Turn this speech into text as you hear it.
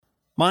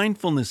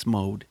Mindfulness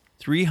Mode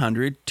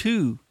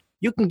 302.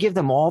 You can give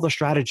them all the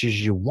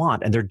strategies you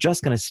want, and they're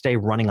just going to stay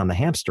running on the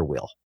hamster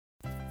wheel.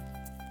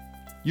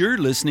 You're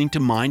listening to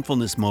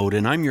Mindfulness Mode,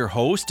 and I'm your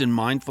host and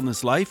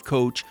mindfulness life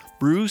coach,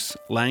 Bruce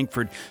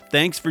Langford.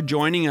 Thanks for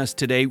joining us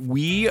today.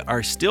 We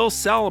are still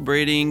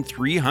celebrating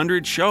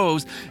 300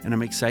 shows, and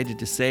I'm excited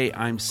to say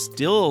I'm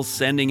still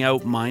sending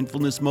out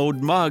Mindfulness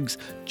Mode mugs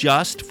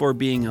just for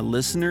being a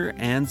listener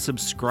and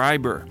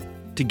subscriber.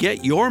 To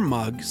get your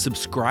mug,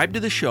 subscribe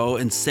to the show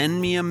and send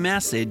me a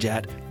message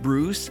at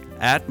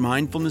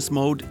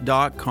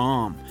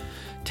bruce@mindfulnessmode.com.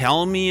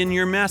 Tell me in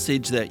your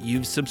message that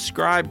you've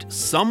subscribed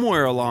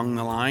somewhere along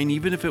the line,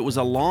 even if it was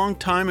a long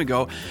time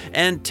ago,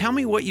 and tell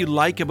me what you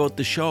like about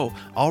the show.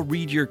 I'll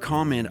read your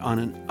comment on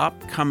an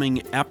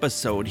upcoming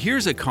episode.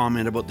 Here's a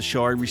comment about the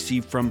show I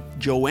received from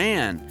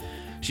Joanne.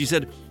 She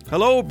said,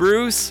 "Hello,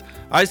 Bruce.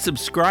 I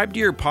subscribed to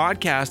your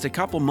podcast a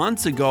couple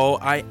months ago.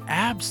 I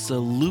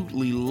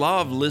absolutely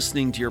love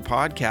listening to your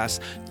podcast.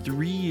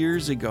 3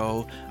 years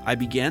ago, I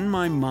began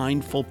my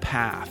mindful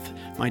path.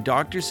 My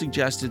doctor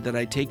suggested that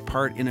I take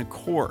part in a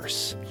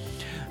course,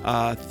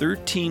 a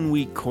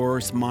 13-week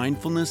course,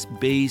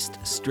 mindfulness-based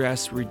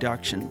stress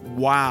reduction.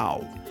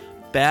 Wow,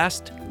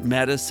 best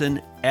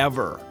medicine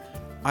ever.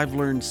 I've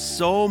learned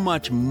so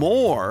much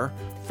more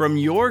from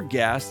your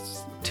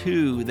guests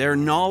too. Their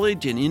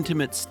knowledge and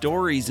intimate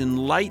stories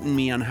enlighten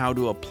me on how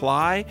to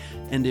apply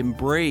and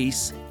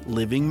embrace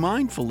living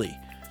mindfully.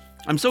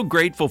 I'm so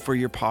grateful for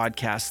your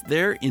podcasts.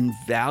 They're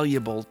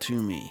invaluable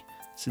to me.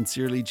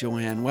 Sincerely,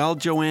 Joanne." Well,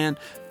 Joanne,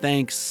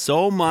 thanks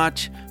so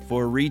much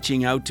for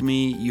reaching out to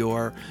me.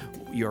 Your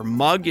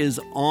mug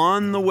is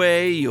on the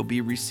way. You'll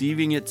be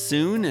receiving it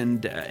soon,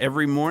 and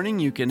every morning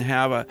you can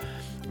have a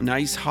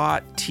nice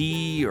hot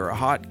tea or a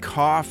hot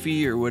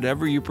coffee or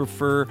whatever you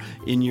prefer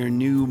in your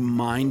new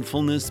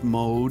Mindfulness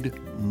Mode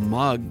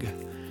mug.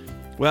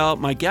 Well,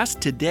 my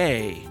guest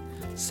today,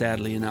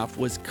 sadly enough,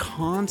 was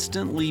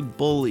constantly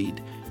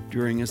bullied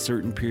during a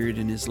certain period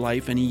in his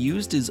life, and he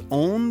used his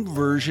own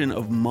version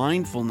of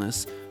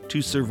mindfulness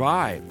to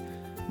survive.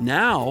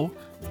 Now,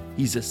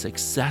 he's a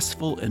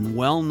successful and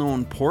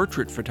well-known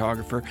portrait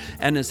photographer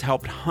and has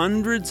helped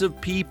hundreds of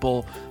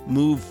people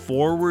move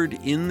forward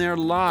in their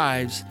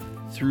lives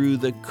through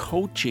the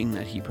coaching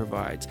that he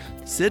provides.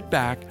 Sit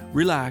back,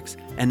 relax,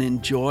 and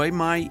enjoy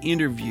my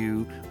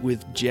interview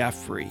with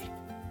Jeffrey.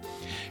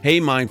 Hey,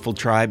 Mindful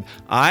Tribe,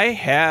 I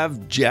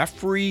have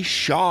Jeffrey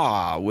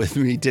Shaw with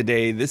me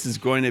today. This is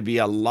going to be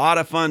a lot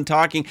of fun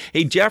talking.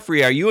 Hey,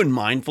 Jeffrey, are you in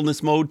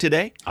mindfulness mode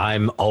today?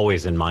 I'm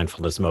always in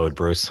mindfulness mode,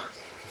 Bruce.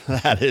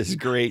 That is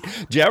great.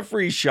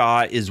 Jeffrey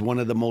Shaw is one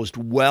of the most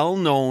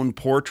well-known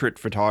portrait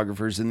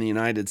photographers in the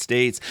United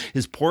States.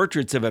 His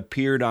portraits have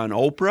appeared on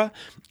Oprah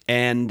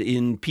and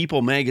in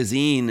People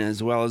magazine,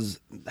 as well as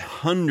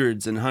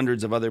hundreds and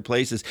hundreds of other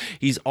places.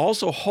 He's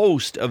also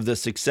host of the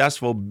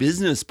successful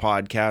business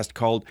podcast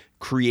called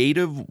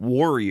Creative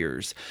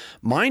Warriors.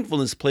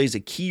 Mindfulness plays a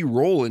key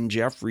role in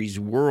Jeffrey's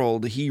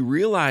world. He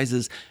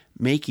realizes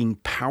making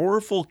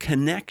powerful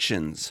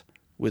connections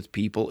with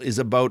people is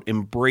about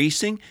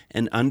embracing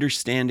and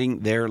understanding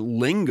their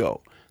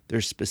lingo,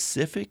 their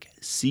specific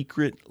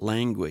secret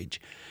language.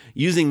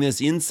 Using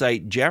this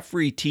insight,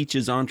 Jeffrey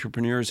teaches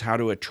entrepreneurs how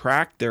to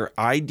attract their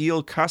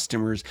ideal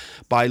customers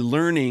by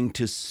learning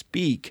to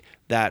speak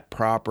that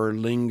proper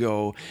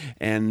lingo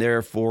and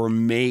therefore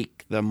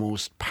make the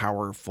most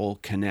powerful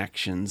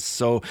connections.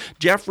 So,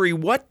 Jeffrey,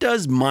 what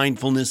does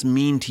mindfulness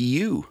mean to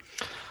you?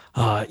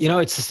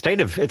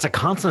 It's a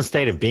constant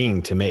state of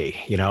being to me.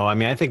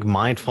 I think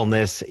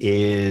mindfulness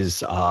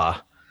is,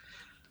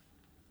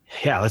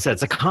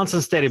 it's a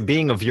constant state of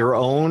being of your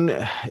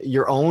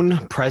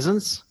own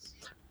presence,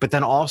 but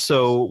then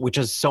also, which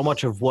is so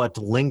much of what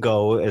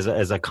lingo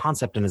as a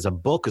concept and as a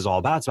book is all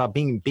about. It's about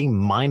being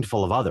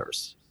mindful of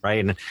others,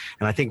 right? And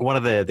I think one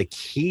of the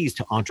keys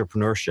to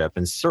entrepreneurship,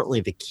 and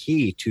certainly the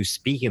key to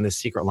speaking the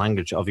secret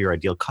language of your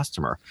ideal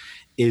customer,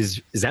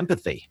 is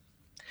empathy.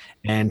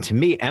 And to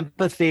me,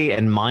 empathy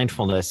and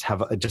mindfulness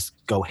just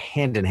go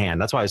hand in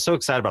hand. That's why I was so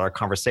excited about our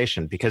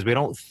conversation, because we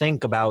don't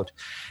think about,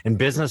 in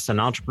business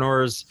and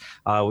entrepreneurs,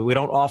 we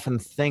don't often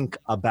think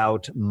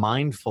about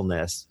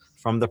mindfulness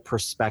from the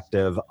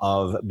perspective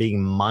of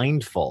being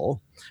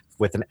mindful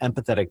with an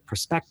empathetic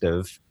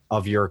perspective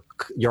of your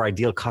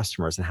ideal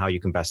customers and how you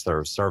can best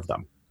serve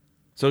them.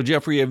 So,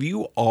 Jeffrey, have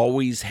you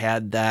always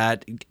had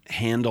that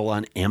handle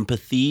on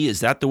empathy? Is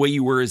that the way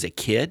you were as a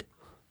kid?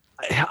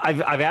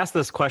 I've asked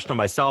this question of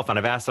myself, and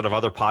I've asked it of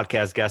other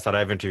podcast guests that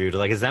I've interviewed.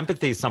 Like, is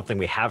empathy something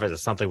we have? Is it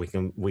something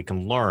we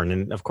can learn?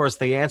 And of course,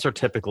 the answer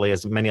typically,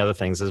 as many other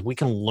things, is we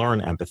can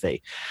learn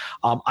empathy.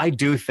 I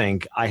do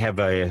think I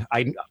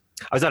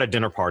was at a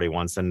dinner party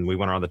once, and we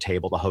went around the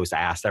table. The host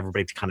asked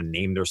everybody to kind of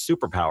name their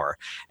superpower,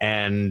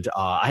 and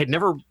I had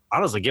never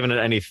honestly given it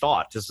any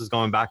thought. This is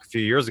going back a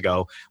few years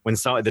ago when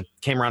that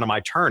came around to my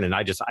turn, and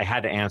I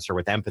had to answer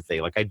with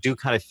empathy. Like, I do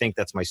kind of think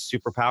that's my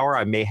superpower.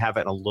 I may have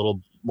it in a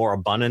little more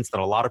abundance than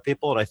a lot of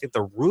people, and I think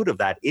the root of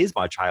that is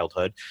my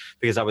childhood,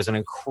 because I was an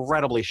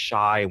incredibly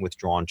shy and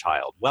withdrawn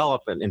child, well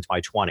up into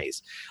my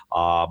 20s.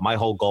 My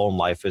whole goal in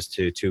life is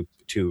to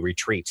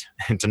retreat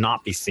and to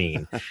not be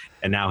seen.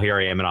 And now here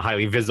I am in a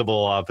highly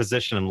visible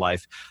position in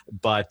life.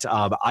 But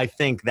I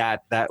think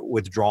that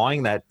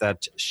withdrawing,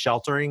 that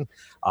sheltering,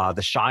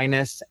 the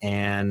shyness,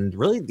 and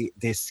really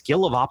the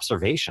skill of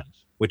observation,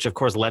 which of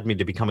course led me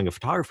to becoming a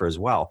photographer as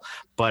well.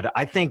 But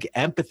I think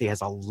empathy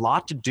has a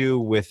lot to do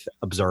with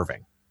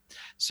observing.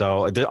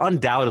 So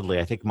undoubtedly,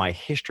 I think my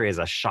history as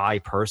a shy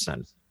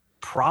person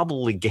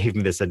probably gave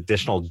me this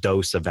additional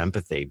dose of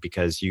empathy,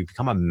 because you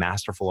become a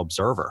masterful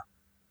observer.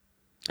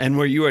 And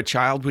were you a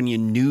child when you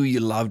knew you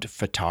loved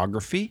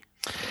photography?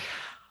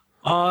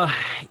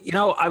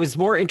 I was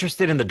more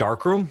interested in the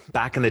darkroom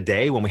back in the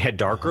day when we had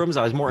darkrooms.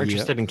 I was more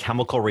interested in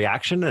chemical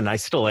reaction, and I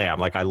still am.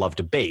 Like, I love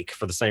to bake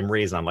for the same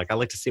reason. Like, I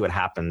like to see what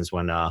happens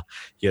when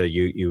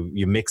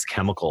you mix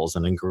chemicals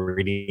and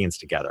ingredients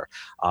together.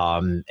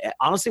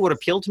 Honestly, what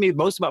appealed to me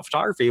most about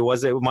photography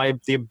was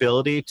the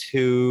ability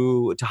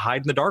to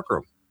hide in the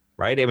darkroom.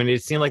 Right? I mean,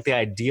 it seemed like the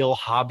ideal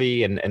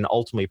hobby and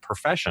ultimately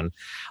profession.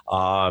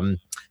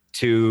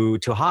 To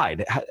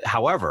hide.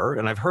 However,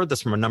 and I've heard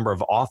this from a number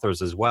of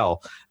authors as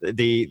well,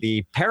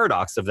 the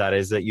paradox of that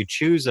is that you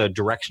choose a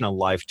direction in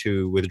life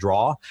to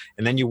withdraw,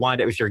 and then you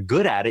wind up, if you're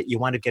good at it, you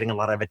wind up getting a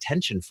lot of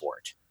attention for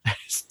it.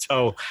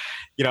 So,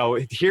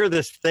 here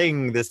this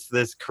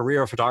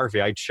career of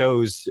photography I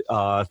chose,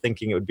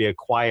 thinking it would be a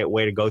quiet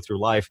way to go through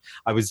life.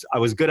 I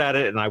was good at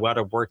it, and I wound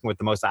up working with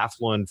the most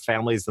affluent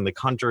families in the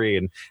country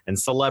and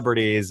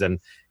celebrities, and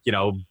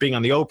being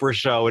on the Oprah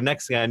show. And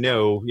next thing I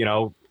knew,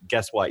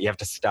 guess what? You have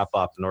to step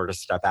up in order to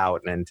step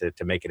out and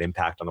to make an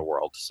impact on the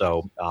world.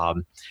 So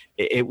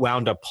it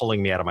wound up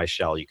pulling me out of my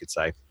shell, you could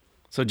say.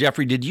 So,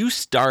 Jeffrey, did you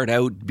start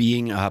out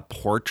being a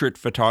portrait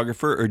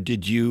photographer, or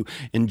did you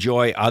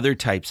enjoy other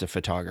types of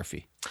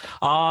photography?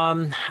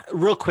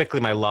 Real quickly,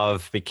 my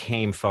love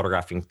became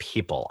photographing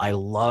people. I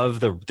love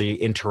the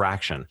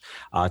interaction.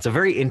 It's a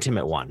very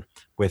intimate one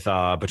with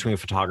between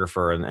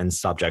photographer and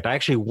subject. I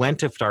actually went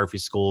to photography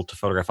school to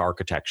photograph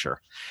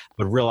architecture,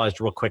 but realized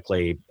real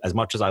quickly, as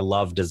much as I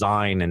love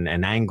design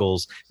and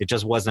angles, it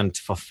just wasn't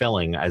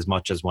fulfilling as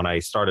much as when I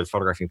started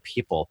photographing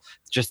people.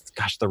 Just,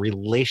 gosh, the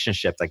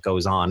relationship that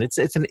goes on. It's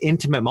an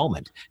intimate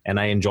moment, and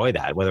I enjoy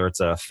that, whether it's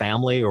a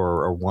family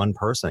or one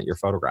person that you're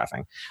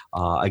photographing.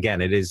 Again,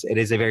 it is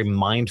a very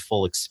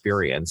mindful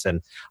experience.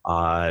 And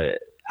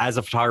as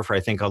a photographer,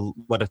 I think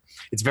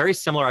it's very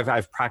similar.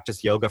 I've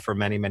practiced yoga for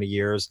many, many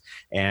years,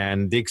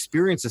 and the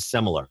experience is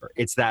similar.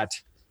 It's that,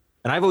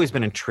 and I've always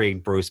been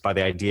intrigued, Bruce, by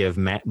the idea of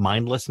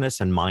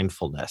mindlessness and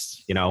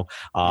mindfulness. Yes.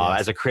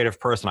 As a creative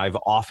person, I've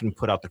often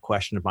put out the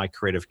question of my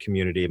creative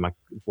community, my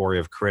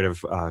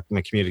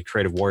community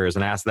creative warriors,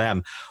 and asked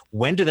them,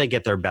 when do they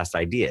get their best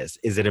ideas?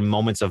 Is it in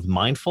moments of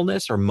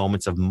mindfulness or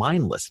moments of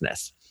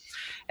mindlessness?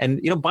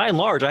 And, by and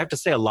large, I have to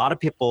say, a lot of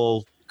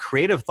people,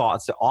 creative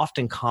thoughts that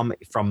often come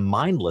from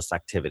mindless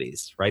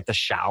activities, right? The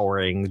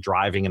showering,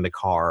 driving in the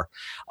car.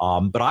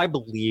 But I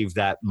believe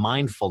that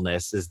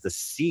mindfulness is the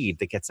seed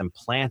that gets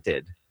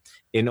implanted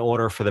in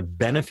order for the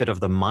benefit of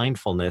the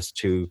mindfulness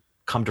to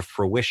come to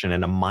fruition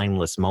in a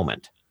mindless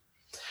moment.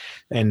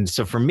 And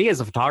so for me as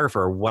a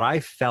photographer, what I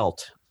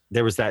felt,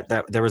 there was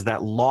that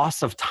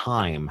loss of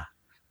time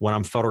when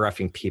I'm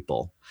photographing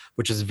people,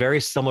 which is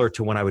very similar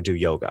to when I would do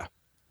yoga.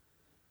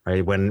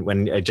 Right.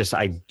 When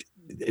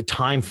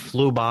time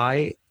flew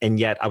by, and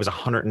yet I was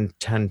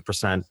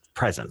 110%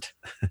 present.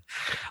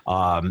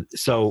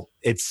 So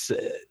it's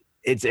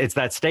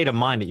that state of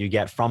mind that you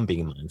get from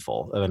being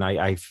mindful. And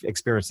I've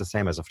experienced the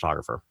same as a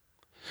photographer.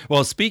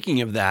 Well,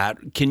 speaking of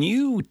that, can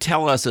you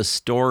tell us a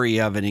story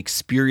of an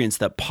experience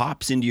that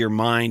pops into your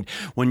mind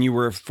when you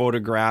were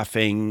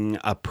photographing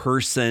a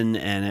person,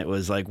 and it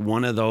was like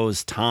one of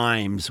those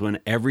times when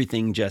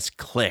everything just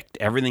clicked,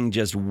 everything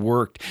just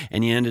worked,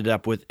 and you ended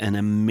up with an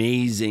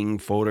amazing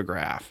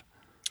photograph?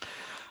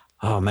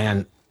 Oh,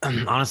 man.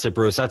 Honestly,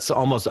 Bruce, that's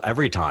almost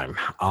every time.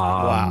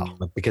 Wow.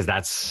 Because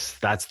that's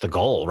the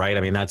goal, right?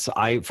 I mean,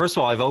 first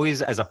of all, I've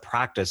always, as a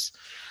practice,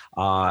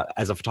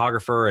 as a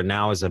photographer and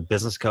now as a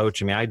business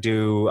coach, I mean, I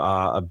do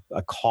a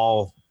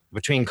call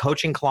between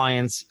coaching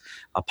clients,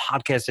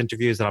 podcast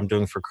interviews that I'm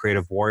doing for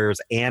Creative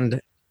Warriors, and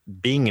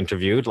being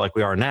interviewed like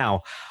we are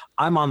now.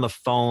 I'm on the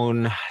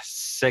phone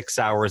 6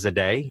 hours a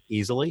day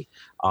easily.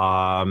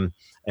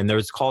 And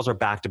those calls are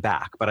back to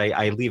back, but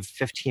I leave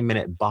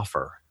 15-minute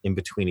buffer in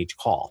between each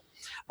call.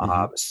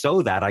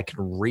 So that I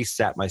can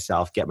reset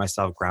myself, get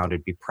myself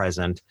grounded, be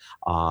present,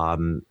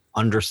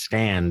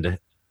 understand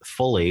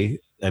fully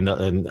and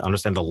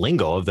understand the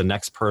lingo of the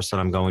next person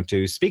I'm going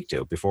to speak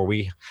to. Before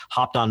we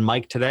hopped on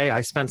mic today, I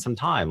spent some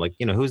time like,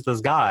 who's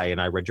this guy? And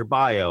I read your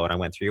bio and I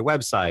went through your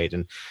website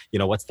and,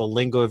 what's the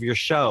lingo of your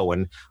show?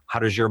 And how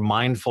does your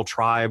mindful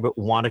tribe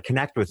want to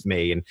connect with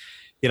me? And,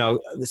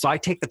 so I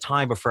take the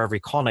time before every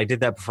call, and I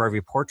did that before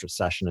every portrait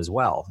session as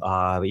well.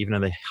 Even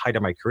in the height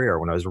of my career,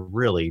 when I was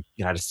really,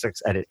 I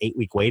had an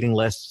 8-week waiting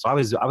list. So I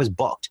was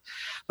booked,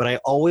 but I've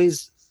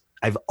always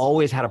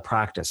had a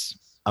practice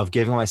of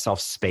giving myself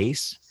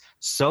space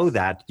so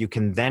that you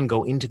can then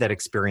go into that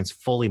experience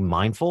fully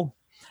mindful.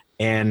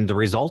 And the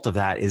result of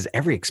that is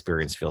every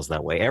experience feels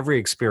that way. Every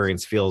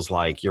experience feels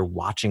like you're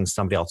watching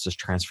somebody else's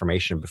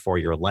transformation before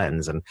your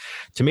lens. And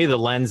to me, the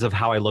lens of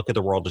how I look at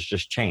the world has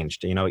just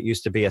changed. It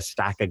used to be a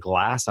stack of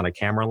glass on a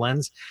camera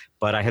lens,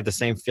 but I had the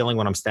same feeling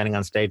when I'm standing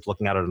on stage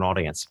looking out at an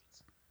audience.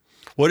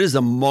 What is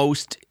the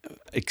most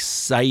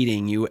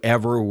exciting you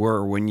ever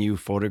were when you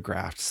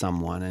photographed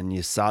someone and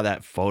you saw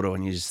that photo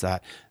and you just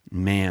thought,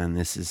 man,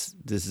 this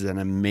is an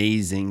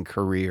amazing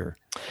career?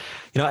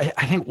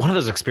 I think one of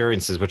those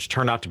experiences, which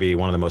turned out to be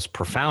one of the most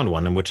profound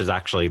one, and which is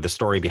actually the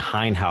story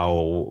behind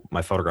how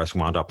my photographs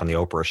wound up on the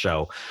Oprah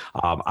show.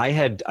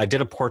 I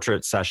did a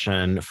portrait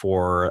session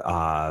for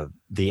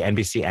the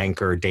NBC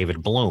anchor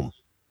David Bloom.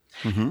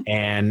 Mm-hmm.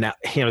 And the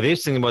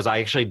interesting thing was I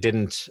actually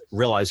didn't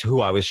realize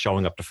who I was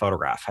showing up to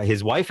photograph.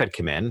 His wife had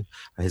come in.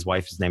 His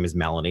wife's name is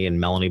Melanie, and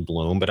Melanie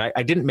Bloom, but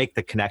I didn't make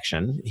the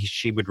connection.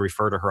 She would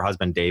refer to her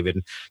husband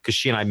David because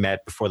she and I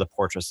met before the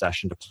portrait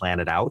session to plan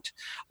it out.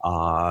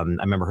 I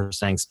remember her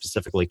saying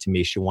specifically to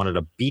me she wanted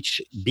a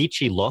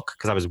beachy look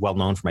because I was well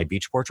known for my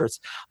beach portraits,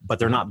 but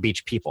they're not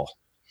beach people.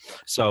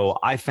 So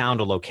I found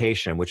a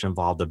location which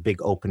involved a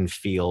big open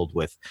field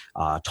with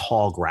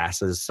tall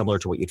grasses, similar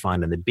to what you'd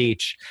find on the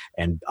beach,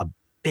 and a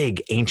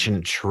big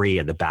ancient tree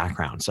in the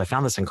background. So I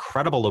found this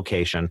incredible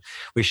location.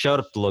 We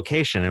showed up at the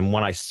location, and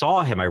when I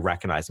saw him, I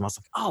recognized him. I was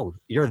like, oh,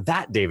 you're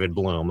that David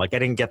Bloom. Like, I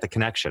didn't get the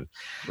connection.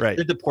 Right.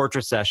 Did the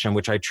portrait session,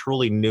 which I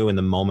truly knew in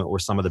the moment were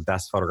some of the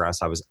best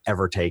photographs I was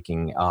ever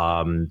taking.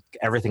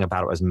 Everything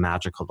about it was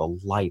magical.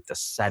 The light, the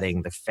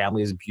setting, the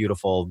family is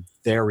beautiful.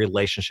 Their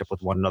relationship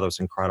with one another was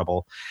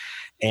incredible.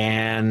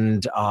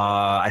 And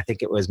I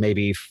think it was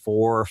maybe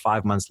 4 or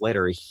 5 months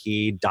later,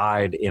 he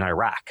died in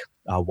Iraq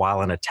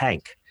while in a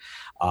tank.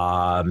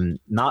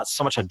 Not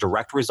so much a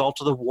direct result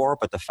of the war,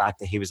 but the fact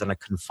that he was in a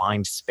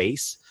confined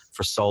space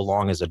for so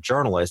long as a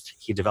journalist,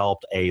 he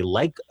developed a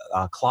blood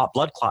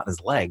clot in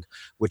his leg,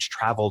 which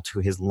traveled to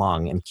his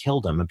lung and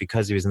killed him. And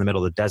because he was in the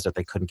middle of the desert,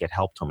 they couldn't get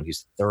help to him. And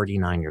he's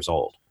 39 years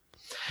old.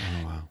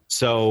 Oh, wow.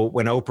 So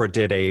when Oprah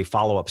did a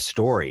follow-up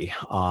story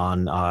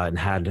on and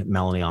had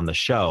Melanie on the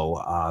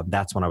show,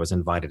 that's when I was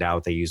invited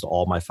out. They used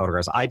all my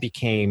photographs. I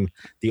became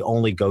the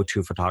only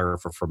go-to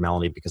photographer for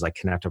Melanie because I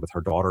connected with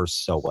her daughters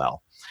so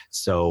well.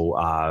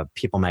 So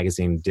People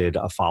Magazine did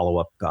a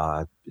follow-up,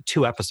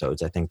 2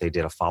 episodes. I think they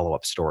did a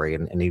follow-up story.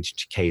 And in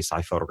each case,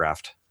 I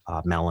photographed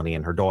Melanie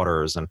and her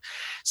daughters. And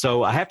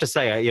so I have to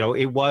say,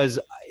 it was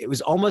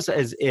almost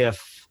as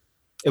if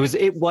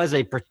it was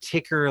a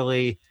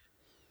particularly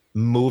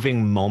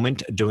moving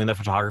moment doing the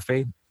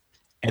photography,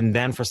 and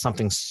then for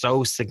something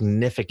so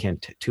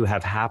significant to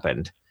have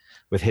happened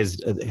with his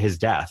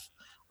death,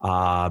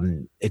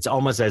 it's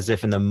almost as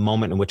if in the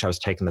moment in which I was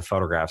taking the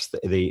photographs,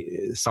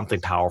 the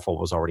something powerful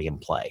was already in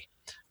play,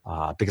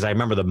 because I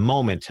remember the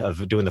moment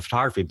of doing the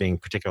photography being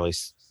particularly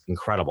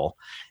incredible,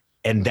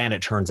 and then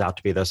it turns out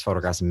to be those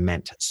photographs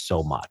meant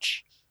so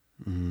much.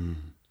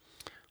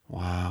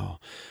 Wow.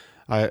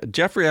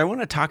 Jeffrey, I want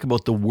to talk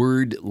about the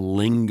word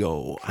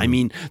lingo. I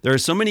mean, there are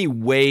so many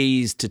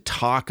ways to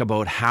talk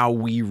about how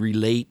we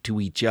relate to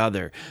each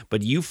other,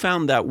 but you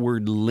found that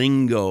word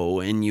lingo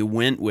and you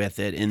went with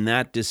it, and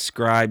that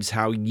describes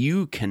how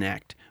you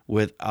connect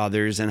with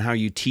others and how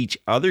you teach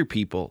other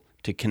people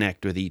to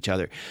connect with each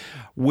other.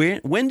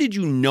 When did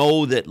you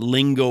know that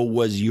lingo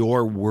was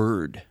your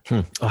word?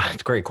 Oh,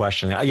 it's a great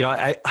question.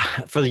 I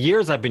for the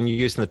years I've been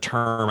using the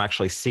term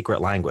actually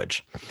secret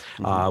language,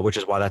 which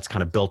is why that's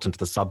kind of built into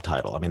the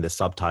subtitle. I mean, the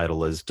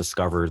subtitle is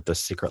Discover the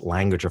Secret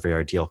Language of Your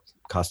Ideal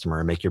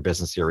Customer and Make Your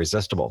Business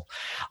Irresistible.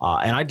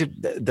 And I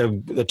did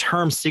the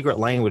term secret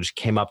language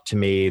came up to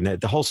me, and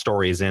the whole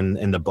story is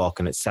in the book,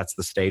 and it sets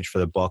the stage for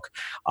the book.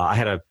 I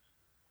had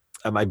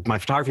my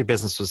photography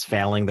business was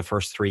failing the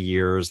first 3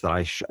 years that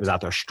I was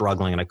out there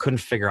struggling, and I couldn't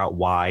figure out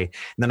why. And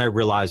then I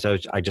realized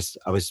I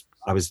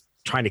was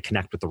trying to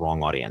connect with the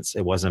wrong audience.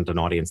 It wasn't an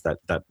audience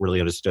that really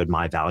understood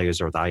my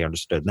values or that I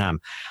understood them.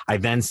 I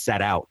then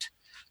set out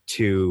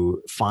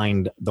to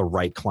find the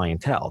right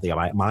clientele,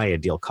 my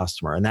ideal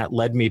customer. And that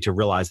led me to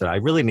realize that I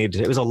really needed,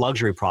 it was a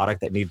luxury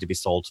product that needed to be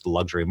sold to the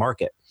luxury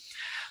market.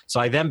 So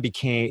I then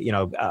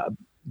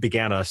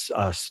began a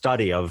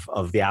study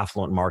of the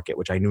affluent market,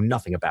 which I knew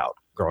nothing about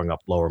growing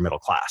up lower middle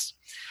class.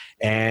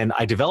 And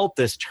I developed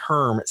this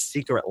term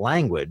secret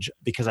language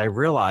because I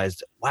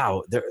realized,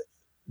 wow,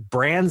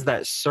 brands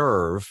that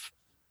serve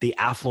the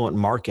affluent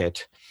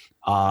market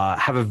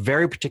have a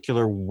very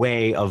particular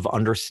way of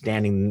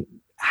understanding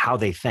how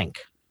they think.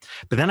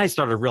 But then I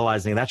started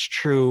realizing that's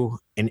true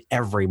in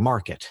every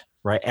market,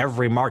 right?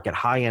 Every market,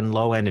 high end,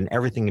 low end, and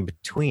everything in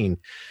between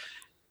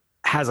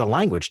has a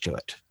language to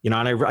it, and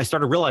I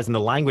started realizing the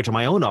language of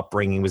my own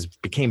upbringing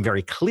became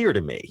very clear to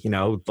me,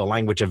 the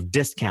language of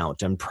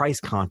discount and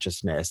price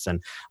consciousness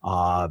and,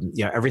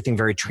 everything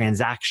very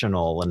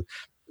transactional. And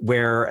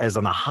whereas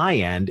on the high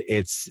end,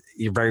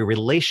 you're very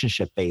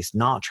relationship based,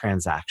 not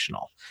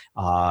transactional.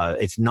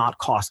 It's not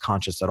cost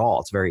conscious at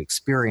all. It's very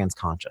experience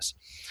conscious.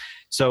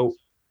 So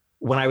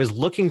when I was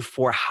looking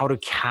for how to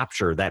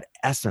capture that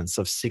essence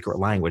of secret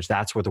language,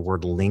 that's where the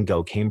word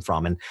lingo came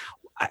from. And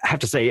I have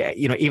to say,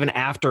 even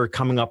after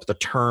coming up with the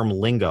term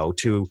lingo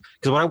because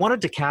what I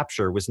wanted to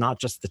capture was not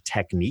just the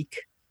technique.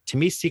 To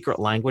me, secret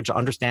language,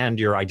 understand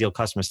your ideal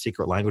customer's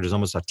secret language is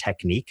almost a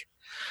technique,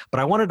 but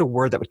I wanted a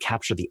word that would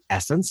capture the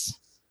essence.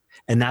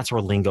 And that's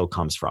where lingo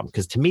comes from.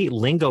 Because to me,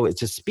 lingo is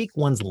to speak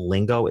one's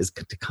lingo is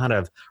to kind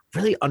of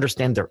really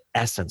understand their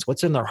essence,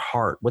 what's in their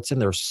heart, what's in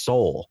their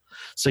soul.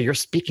 So you're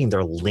speaking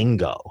their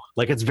lingo.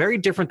 Like it's very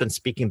different than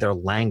speaking their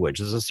language.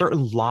 There's a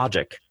certain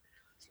logic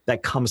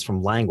that comes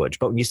from language.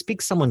 But when you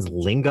speak someone's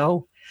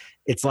lingo,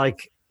 it's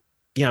like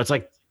you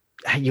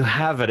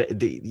have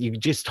it, you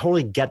just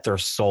totally get their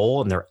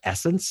soul and their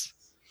essence,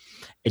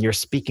 and you're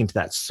speaking to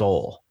that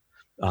soul.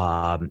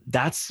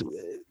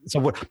 So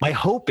what my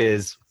hope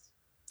is,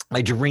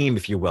 my dream,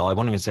 if you will, I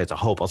won't even say it's a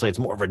hope, I'll say it's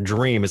more of a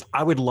dream, is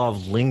I would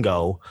love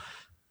lingo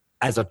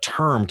as a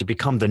term to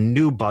become the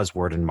new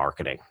buzzword in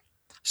marketing,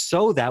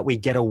 so that we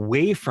get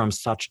away from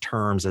such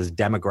terms as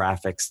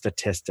demographics,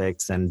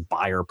 statistics, and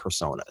buyer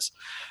personas,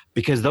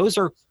 because those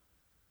are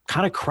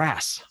kind of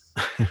crass.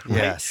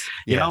 Right?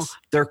 Yes.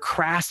 They're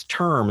crass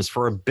terms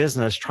for a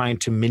business trying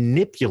to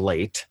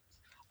manipulate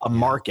a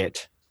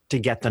market to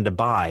get them to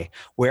buy.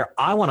 Where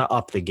I want to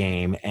up the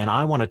game, and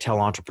I want to tell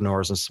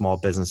entrepreneurs and small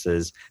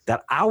businesses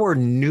that our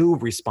new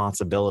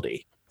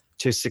responsibility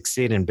to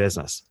succeed in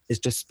business is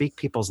to speak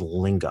people's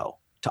lingo,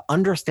 to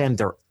understand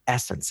their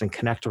essence and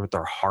connect with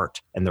their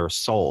heart and their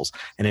souls.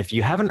 And if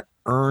you haven't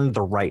earned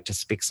the right to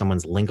speak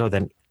someone's lingo,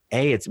 then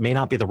it may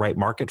not be the right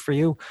market for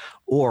you,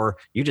 or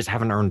you just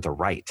haven't earned the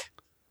right.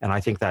 And I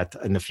think that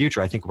in the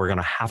future, I think we're going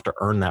to have to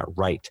earn that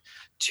right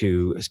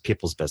to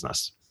people's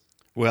business.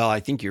 Well, I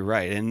think you're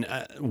right. And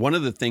one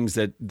of the things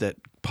that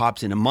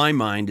pops into my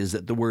mind is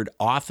that the word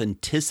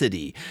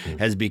authenticity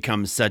has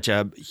become such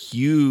a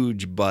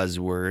huge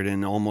buzzword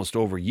and almost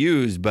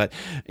overused. But,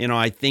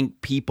 I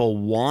think people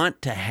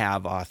want to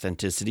have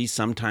authenticity.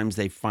 Sometimes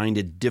they find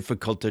it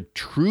difficult to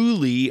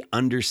truly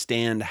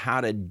understand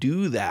how to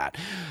do that.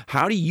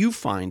 How do you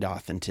find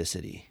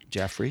authenticity,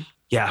 Jeffrey?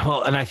 Yeah,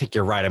 well, and I think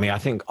you're right. I mean, I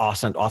think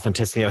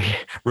authenticity,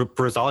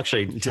 Bruce, I'll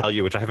actually tell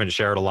you, which I haven't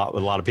shared a lot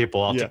with a lot of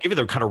people. I'll give you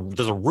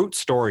there's a root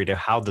story to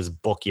how this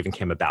book even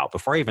came about.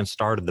 Before I even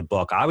started the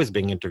book, I was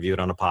being interviewed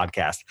on a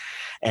podcast,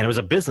 and it was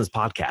a business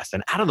podcast.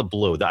 And out of the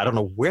blue, I don't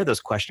know where this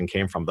question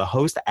came from. The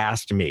host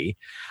asked me,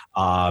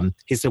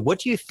 he said, "What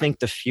do you think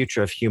the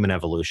future of human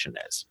evolution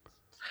is?"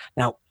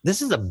 Now,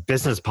 this is a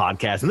business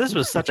podcast, and this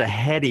was such a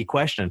heady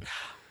question.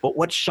 But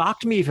what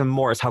shocked me even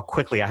more is how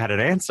quickly I had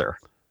an answer.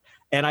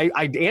 And I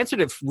answered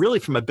it really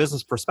from a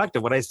business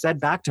perspective. What I said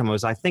back to him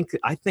was, I think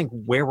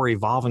where we're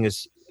evolving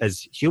as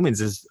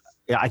humans is,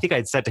 I think I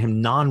had said to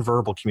him,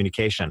 nonverbal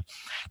communication.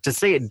 To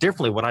say it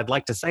differently, what I'd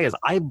like to say is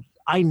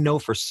I know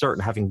for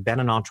certain, having been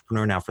an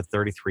entrepreneur now for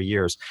 33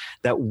 years,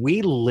 that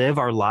we live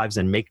our lives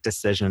and make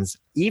decisions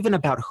even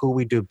about who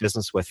we do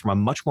business with from a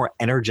much more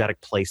energetic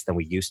place than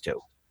we used to.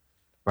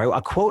 Right?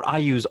 A quote I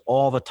use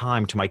all the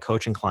time to my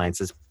coaching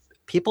clients is,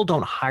 people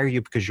don't hire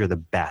you because you're the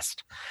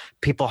best.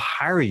 People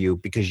hire you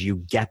because you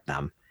get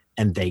them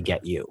and they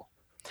get you.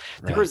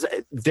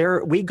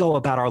 Right. We go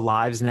about our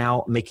lives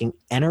now making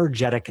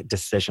energetic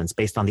decisions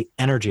based on the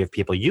energy of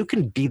people. You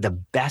can be the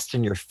best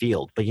in your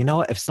field, but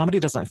if somebody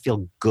doesn't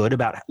feel good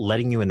about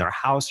letting you in their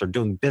house or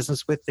doing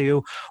business with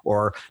you,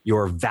 or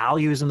your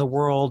values in the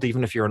world,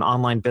 even if you're an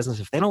online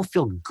business, if they don't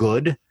feel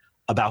good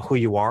about who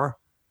you are,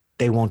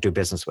 they won't do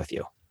business with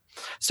you.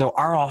 So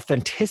our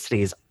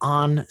authenticity is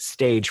on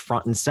stage,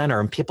 front and center,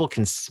 and people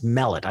can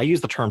smell it. I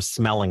use the term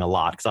smelling a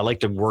lot because I like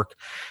to work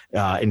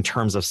in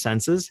terms of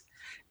senses.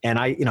 And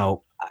I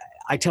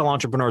tell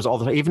entrepreneurs all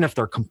the time, even if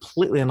they're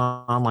completely an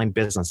online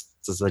business,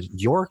 is that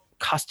your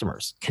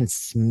customers can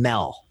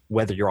smell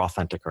whether you're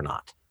authentic or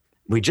not.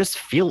 We just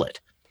feel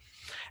it.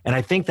 And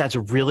I think that's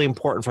really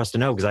important for us to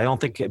know, because I don't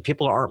think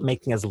people aren't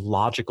making as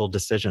logical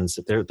decisions.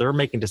 They're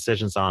making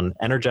decisions on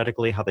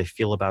energetically how they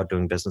feel about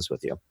doing business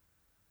with you.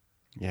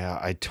 Yeah,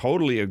 I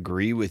totally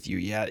agree with you.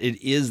 Yeah,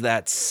 it is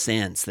that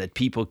sense that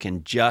people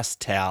can just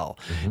tell,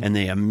 and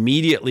they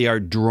immediately are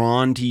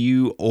drawn to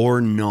you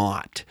or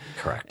not.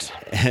 Correct.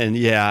 And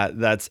yeah,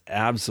 that's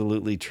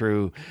absolutely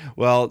true.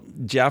 Well,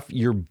 Jeff,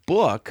 your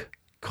book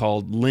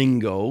called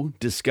Lingo,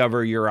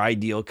 Discover Your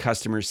Ideal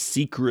Customer's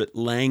Secret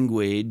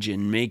Language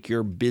and Make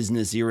Your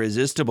Business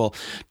Irresistible.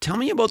 Tell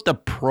me about the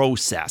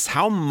process.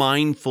 How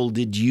mindful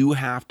did you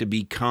have to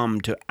become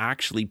to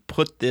actually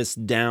put this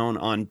down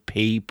on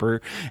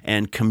paper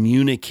and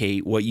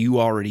communicate what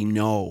you already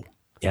know?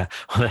 Yeah,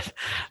 well,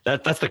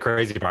 that's the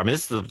crazy part. I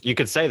mean, you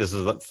could say this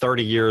is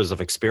 30 years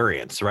of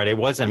experience, right? It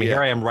was. I mean,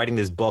 here I am writing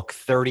this book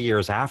 30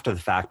 years after the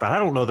fact, but I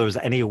don't know there was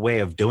any way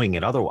of doing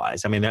it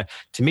otherwise. I mean,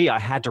 to me, I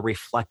had to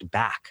reflect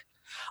back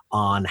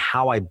on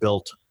how I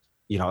built,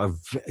 a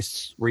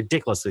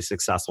ridiculously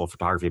successful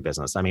photography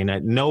business. I mean,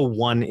 no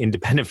one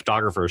independent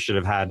photographer should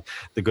have had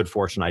the good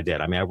fortune I did.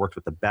 I mean, I worked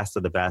with the best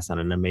of the best and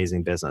an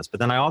amazing business.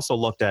 But then I also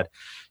looked at,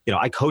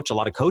 I coach a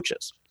lot of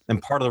coaches.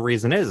 And part of the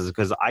reason is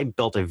because I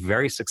built a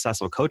very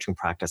successful coaching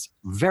practice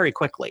very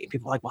quickly.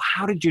 People are like, well,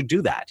 how did you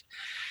do that?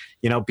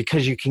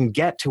 Because you can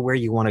get to where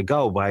you want to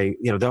go by,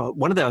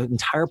 one of the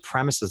entire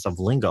premises of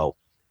Lingo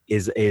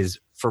is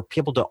for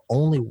people to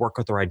only work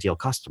with their ideal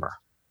customer.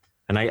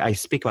 And I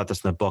speak about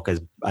this in the book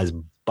as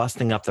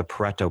busting up the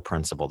Pareto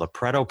principle. The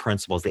Pareto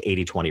principle is the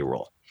 80-20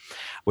 rule,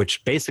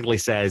 which basically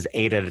says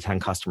 8 out of 10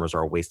 customers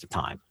are a waste of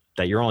time.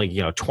 That you're only,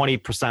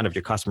 20% of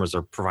your customers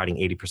are providing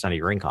 80% of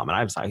your income. And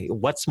I was like,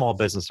 what small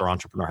business or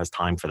entrepreneur has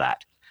time for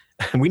that?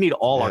 We need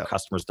all our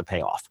customers to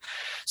pay off.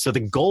 So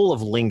the goal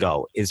of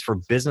Lingo is for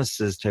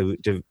businesses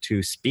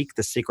to speak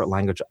the secret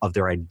language of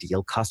their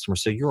ideal customer.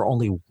 So you're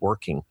only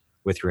working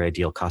with your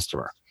ideal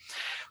customer.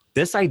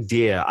 This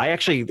idea,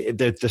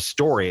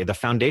 the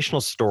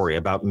foundational story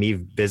about me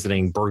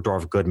visiting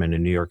Bergdorf Goodman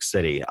in New York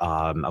City,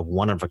 a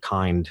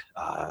one-of-a-kind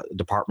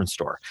department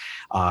store,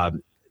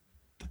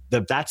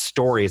 that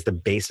story is the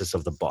basis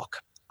of the book.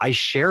 I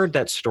shared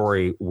that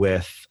story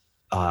with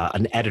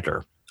an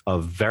editor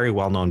of very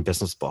well-known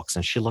business books,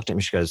 and she looked at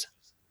me, she goes,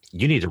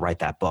 you need to write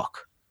that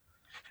book.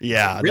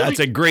 Yeah, really? That's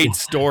a great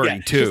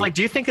story too. She's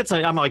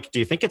like, I'm like, do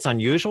you think it's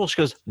unusual? She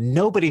goes,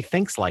 nobody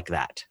thinks like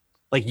that.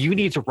 Like, you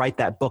need to write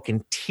that book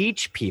and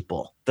teach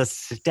people the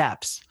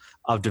steps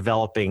of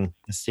developing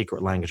the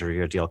secret language of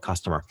your ideal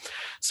customer.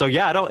 So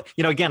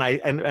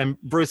again,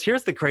 Bruce,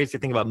 here's the crazy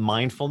thing about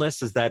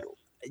mindfulness is that,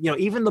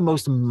 even the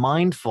most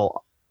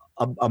mindful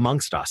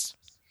amongst us,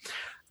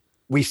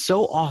 we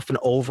so often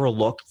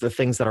overlook the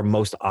things that are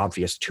most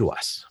obvious to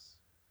us.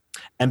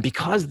 And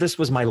because this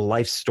was my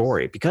life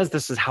story, because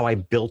this is how I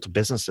built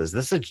businesses,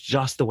 this is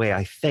just the way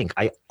I think.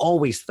 I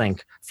always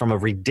think from a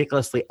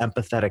ridiculously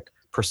empathetic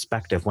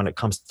perspective when it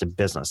comes to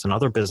business, and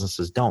other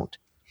businesses don't.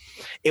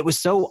 It was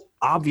so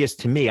obvious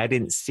to me, I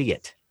didn't see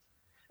it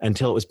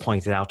until it was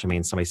pointed out to me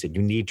and somebody said,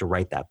 you need to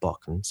write that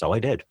book. And so I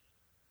did.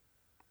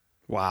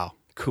 Wow.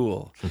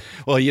 Cool.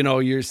 Well,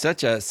 you're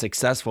such a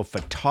successful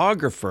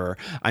photographer.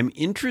 I'm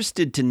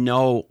interested to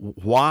know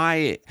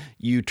why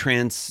you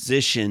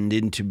transitioned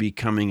into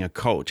becoming a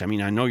coach. I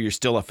mean, I know you're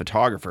still a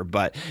photographer,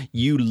 but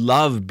you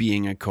love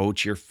being a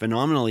coach. You're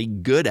phenomenally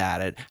good at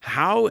it.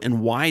 How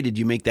and why did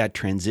you make that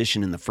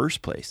transition in the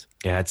first place?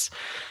 Yeah, it's,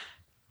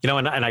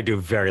 and I do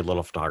very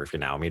little photography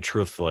now. I mean,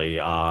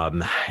 truthfully,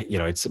 I'm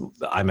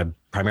a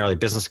primarily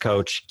business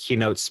coach,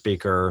 keynote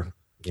speaker,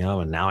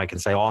 and now I can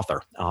say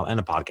author and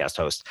a podcast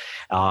host.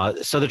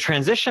 So the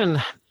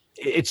transition,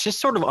 it's just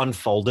sort of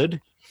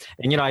unfolded.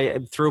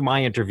 And, through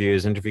my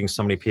interviewing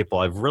so many people,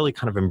 I've really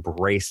kind of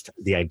embraced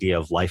the idea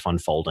of life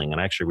unfolding.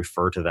 And I actually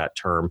refer to that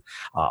term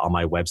on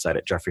my website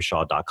at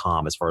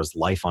jeffreyshaw.com as far as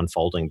life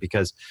unfolding,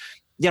 because,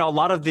 a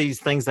lot of these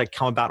things that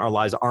come about in our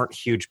lives aren't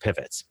huge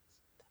pivots.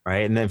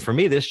 Right. And then for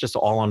me, this just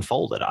all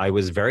unfolded. I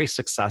was very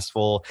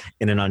successful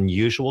in an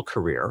unusual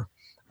career.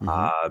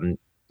 Mm-hmm.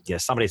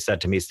 Somebody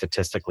said to me,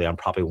 statistically, I'm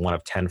probably one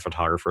of 10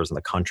 photographers in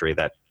the country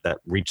that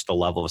reached the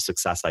level of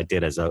success I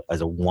did as a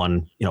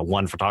one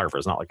photographer.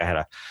 It's not like I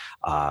had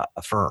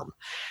a firm.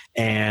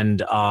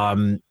 And,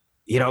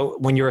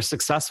 when you're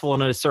successful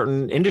in a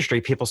certain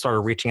industry, people started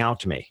reaching out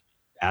to me,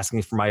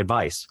 asking for my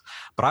advice.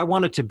 But I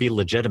wanted to be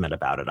legitimate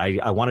about it.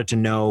 I wanted to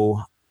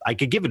know, I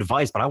could give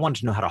advice, but I wanted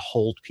to know how to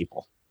hold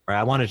people. Right?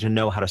 I wanted to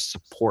know how to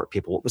support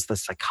people. What was the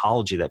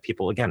psychology that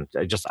people, again,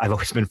 I've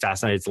always been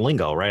fascinated. It's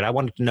lingo, right? I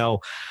wanted to know,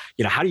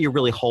 how do you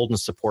really hold and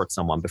support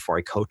someone before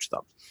I coach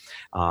them?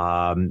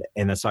 And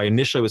then, so I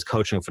initially was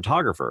coaching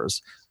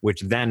photographers,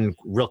 which then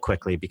real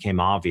quickly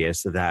became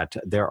obvious that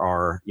there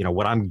are,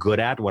 what I'm good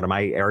at, what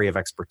my area of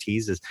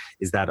expertise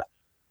is that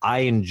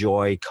I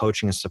enjoy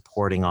coaching and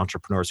supporting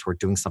entrepreneurs who are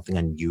doing something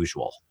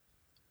unusual.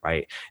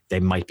 Right?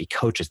 They might be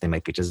coaches, they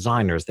might be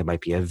designers, they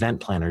might be event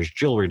planners,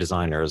 jewelry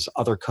designers,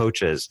 other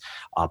coaches,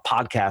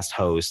 podcast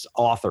hosts,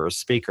 authors,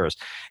 speakers.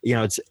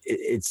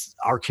 It's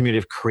our community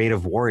of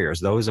creative warriors,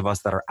 those of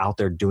us that are out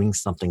there doing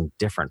something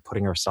different,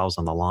 putting ourselves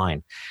on the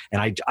line.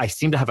 And I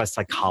seem to have a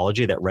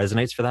psychology that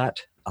resonates for that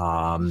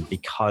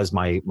because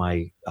my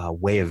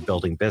way of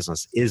building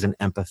business is an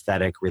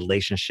empathetic,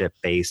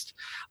 relationship-based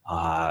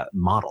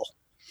model,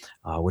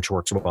 which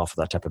works well for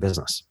that type of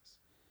business.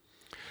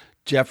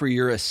 Jeffrey,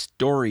 you're a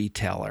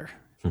storyteller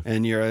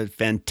and you're a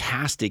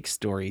fantastic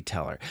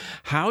storyteller.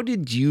 How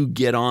did you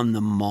get on The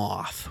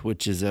Moth,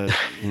 which is an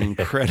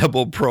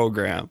incredible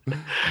program?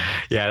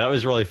 Yeah, that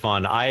was really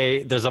fun.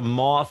 There's a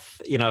Moth,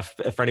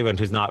 for anyone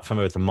who's not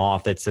familiar with The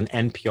Moth, it's an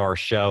NPR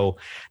show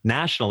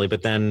nationally,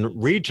 but then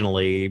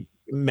regionally,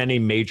 many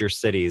major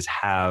cities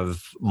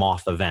have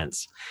moth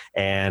events.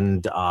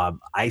 And I'm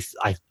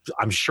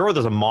sure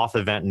there's a moth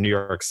event in New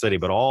York City,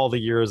 but all the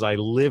years I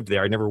lived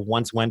there, I never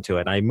once went to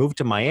it. And I moved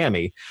to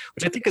Miami,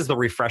 which I think is the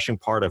refreshing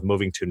part of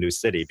moving to a new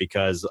city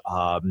because,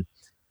 I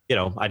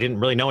didn't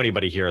really know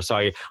anybody here. So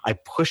I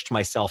pushed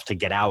myself to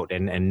get out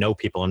and know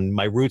people. And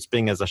my roots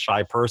being as a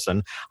shy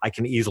person, I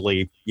can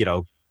easily,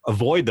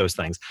 avoid those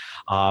things.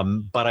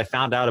 But I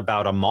found out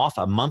about a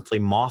monthly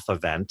moth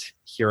event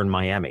here in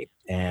Miami,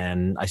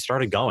 and I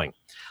started going.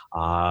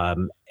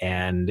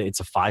 And it's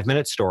a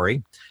 5-minute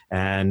story,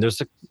 and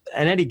there's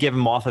any given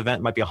moth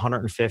event might be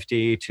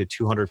 150 to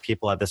 200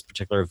 people at this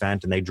particular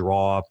event, and they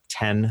draw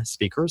 10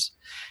 speakers.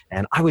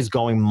 And I was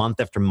going month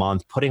after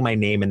month, putting my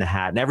name in the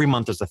hat, and every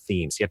month there's a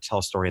theme, so you have to tell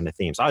a story in the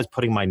theme. So I was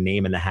putting my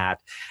name in the hat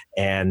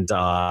and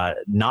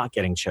not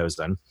getting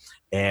chosen.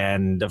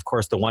 And of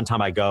course, the one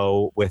time I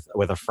go with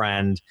a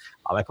friend,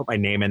 I put my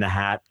name in the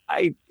hat.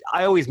 I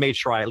always made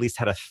sure I at least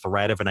had a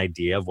thread of an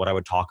idea of what I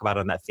would talk about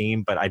on that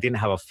theme, but I didn't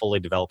have a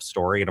fully developed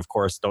story. And of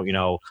course, I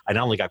not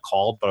only got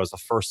called, but I was the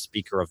first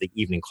speaker of the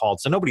evening called.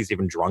 So nobody's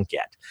even drunk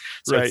yet.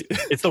 So right.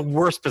 It's the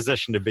worst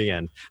position to be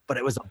in, but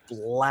it was a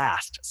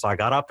blast. So I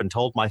got up and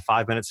told my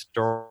 5-minute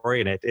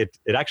story, and it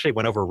actually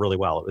went over really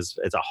well. It's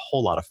a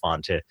whole lot of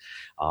fun to,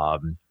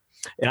 and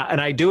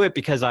I do it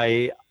because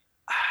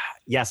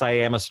yes, I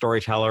am a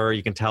storyteller.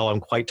 You can tell I'm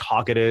quite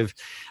talkative.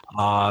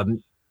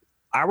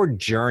 Our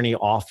journey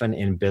often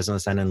in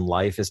business and in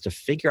life is to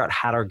figure out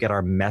how to get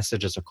our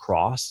messages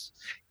across.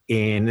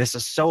 And this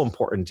is so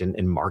important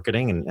in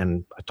marketing.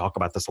 And I talk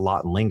about this a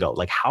lot in lingo.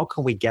 Like, how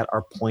can we get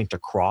our point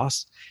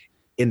across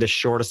in the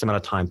shortest amount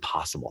of time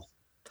possible?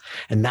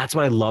 And that's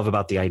what I love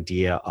about the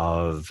idea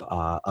of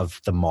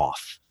the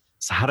moth.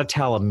 So how to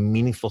tell a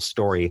meaningful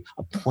story,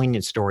 a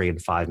poignant story in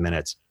 5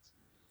 minutes.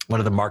 One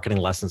of the marketing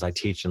lessons I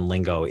teach in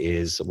lingo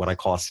is what I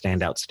call a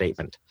standout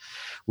statement,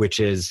 which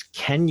is,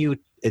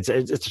 it's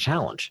a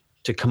challenge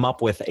to come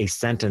up with a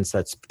sentence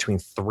that's between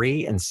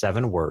 3 and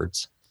 7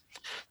 words.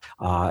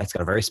 It's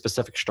got a very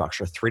specific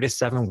structure, 3 to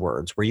 7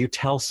 words, where you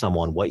tell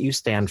someone what you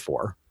stand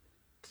for,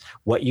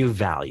 what you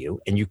value,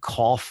 and you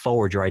call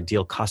forward your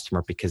ideal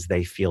customer because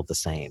they feel the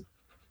same.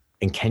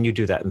 And can you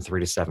do that in 3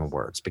 to 7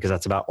 words? Because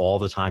that's about all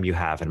the time you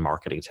have in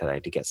marketing today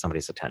to get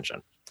somebody's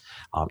attention.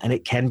 And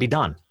it can be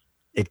done.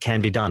 It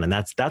can be done. And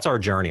that's our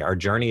journey. Our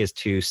journey is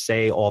to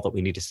say all that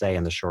we need to say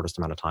in the shortest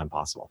amount of time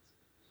possible.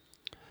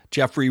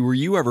 Jeffrey, were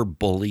you ever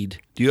bullied?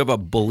 Do you have a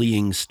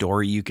bullying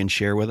story you can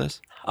share with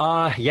us?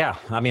 Yeah.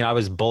 I mean, I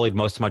was bullied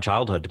most of my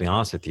childhood, to be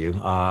honest with you.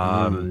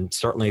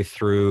 Certainly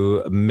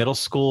through middle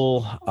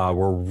school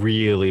were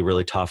really,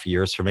 really tough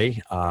years for me.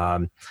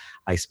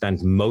 I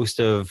spent most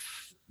of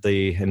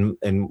and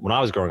when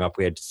I was growing up,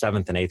 we had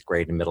 7th and 8th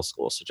grade in middle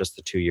school. So just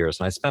the 2 years.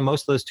 And I spent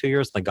most of those 2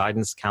 years in the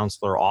guidance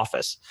counselor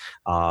office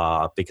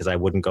because I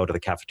wouldn't go to the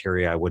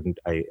cafeteria. I went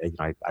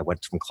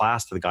from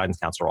class to the guidance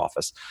counselor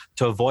office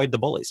to avoid the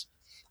bullies.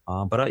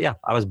 But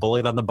I was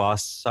bullied on the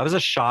bus. I was a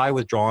shy,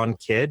 withdrawn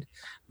kid,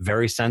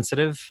 very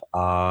sensitive,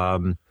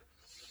 not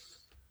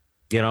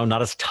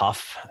as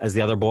tough as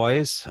the other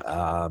boys.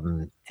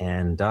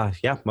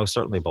 Most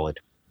certainly bullied.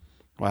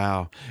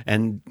 Wow.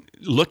 And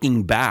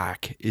looking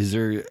back,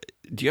 do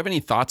you have any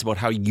thoughts about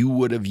how you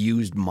would have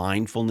used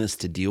mindfulness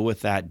to deal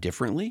with that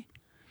differently?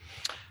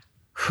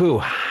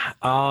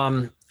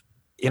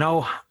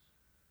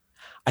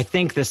 I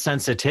think the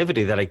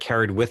sensitivity that I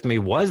carried with me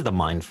was the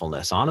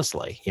mindfulness,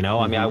 honestly.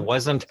 I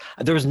mean,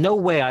 there was no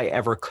way I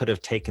ever could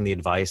have taken the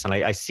advice. And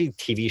I see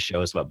TV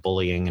shows about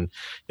bullying and,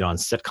 on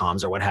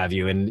sitcoms or what have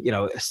you. And,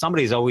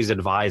 somebody's always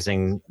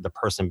advising the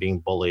person being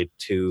bullied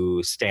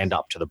to stand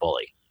up to the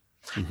bully.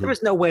 Mm-hmm. There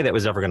was no way that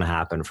was ever going to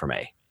happen for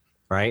me,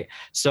 right?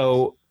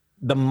 So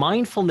the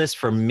mindfulness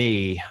for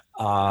me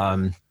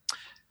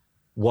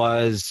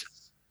was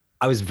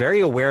I was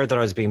very aware that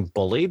I was being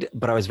bullied,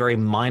 but I was very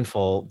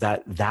mindful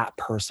that that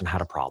person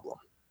had a problem.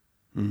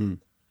 Mm-hmm.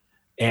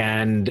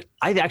 And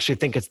I actually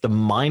think it's the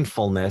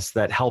mindfulness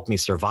that helped me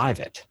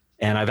survive it.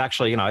 And I've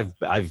actually,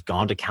 I've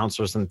gone to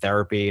counselors and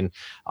therapy, and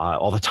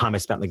all the time I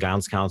spent in the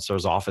guidance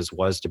counselor's office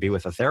was to be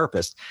with a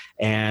therapist.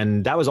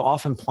 And that was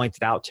often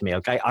pointed out to me.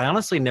 Like, I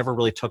honestly never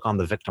really took on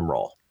the victim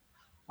role.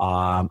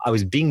 I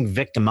was being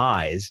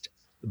victimized,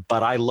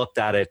 but I looked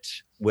at it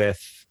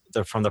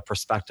from the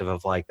perspective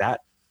of like,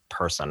 that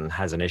person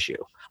has an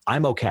issue.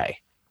 I'm okay.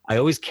 I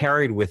always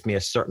carried with me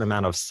a certain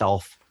amount of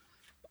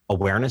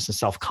self-awareness and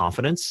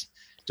self-confidence.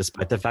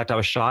 Despite the fact I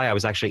was shy, I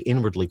was actually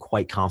inwardly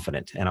quite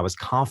confident. And I was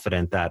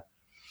confident that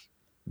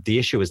the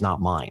issue is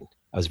not mine.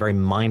 I was very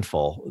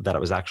mindful that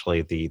it was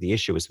actually the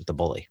issue was with the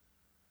bully.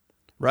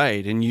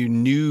 Right. And you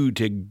knew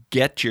to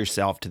get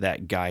yourself to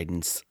that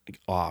guidance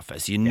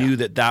office. You knew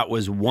that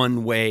was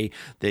one way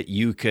that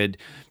you could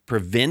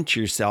prevent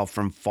yourself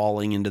from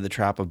falling into the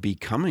trap of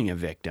becoming a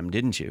victim,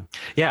 didn't you?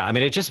 Yeah. I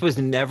mean, it just was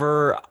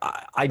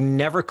I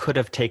never could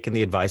have taken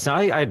the advice. Now,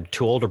 I had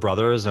 2 older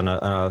brothers and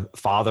a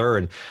father,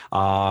 and,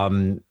 I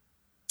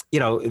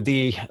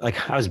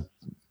was,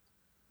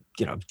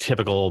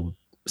 typical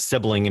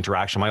sibling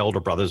interaction. My older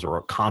brothers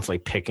were constantly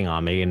picking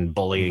on me and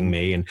bullying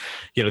me. And,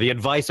 the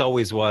advice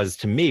always was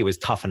to me was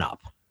toughen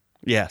up.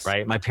 Yes.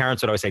 Right. My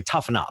parents would always say,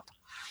 toughen up.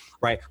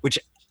 Right. Which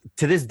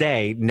to this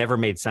day never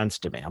made sense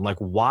to me. I'm like,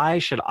 why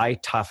should I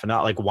toughen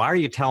up? Like, why are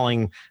you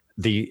telling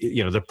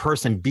the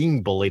person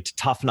being bullied to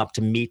toughen up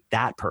to meet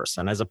that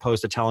person, as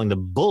opposed to telling the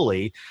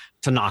bully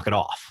to knock it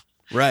off?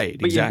 Right.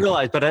 But exactly. you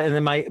realize,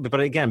 but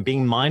again,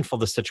 being mindful of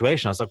the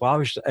situation, I was like, well,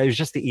 it was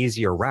just the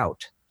easier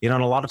route. And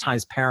a lot of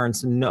times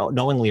parents,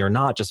 knowingly or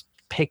not,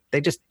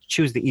 they just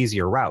choose the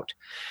easier route.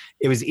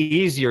 It was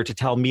easier to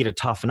tell me to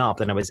toughen up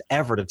than it was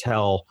ever to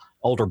tell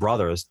older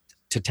brothers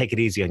to take it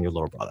easy on your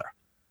little brother.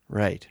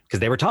 Right. Because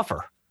they were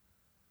tougher.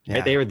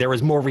 Yeah. There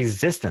was more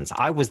resistance.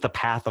 I was the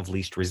path of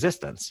least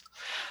resistance.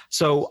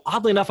 So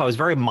oddly enough, I was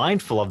very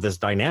mindful of this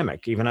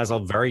dynamic. Even as a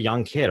very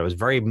young kid, I was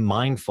very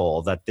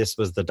mindful that this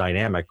was the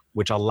dynamic,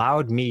 which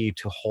allowed me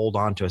to hold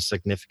on to a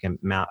significant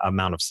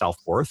amount of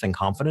self-worth and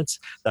confidence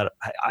that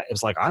it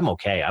was like, I'm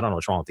okay. I don't know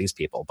what's wrong with these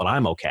people, but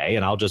I'm okay.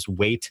 And I'll just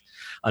wait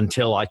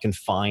until I can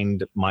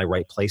find my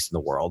right place in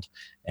the world.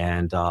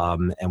 And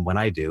when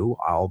I do,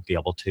 I'll be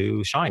able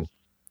to shine.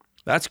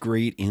 That's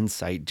great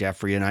insight,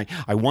 Jeffrey. And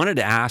I wanted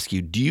to ask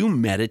you, do you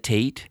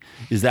meditate?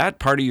 Is that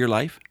part of your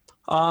life?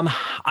 Not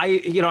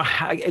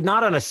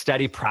on a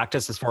steady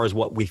practice as far as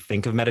what we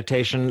think of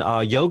meditation.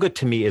 Yoga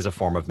to me is a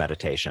form of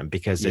meditation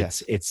because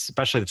it's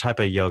especially the type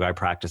of yoga I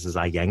practice is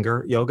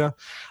Iyengar yoga,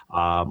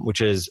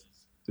 which is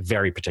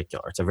very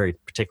particular. It's a very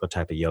particular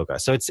type of yoga.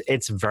 So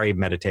it's very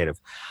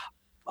meditative.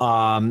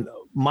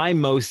 My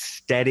most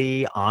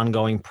steady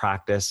ongoing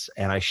practice,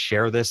 and I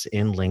share this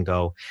in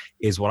Lingo,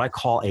 is what I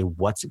call a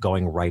what's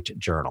going right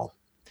journal.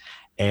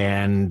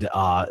 And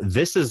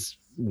this is,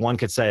 one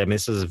could say,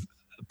 this is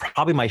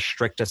probably my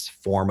strictest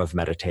form of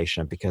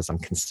meditation because I'm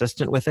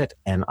consistent with it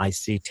and I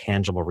see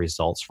tangible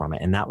results from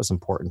it. And that was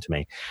important to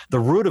me. The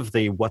root of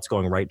the what's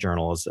going right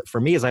journal is, for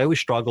me, is I always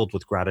struggled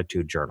with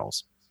gratitude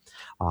journals.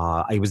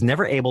 I was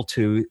never able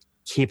to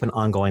keep an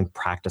ongoing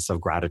practice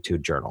of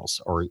gratitude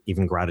journals or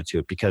even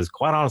gratitude because,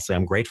 quite honestly,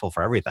 I'm grateful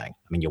for everything.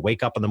 I mean, you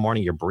wake up in the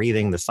morning, you're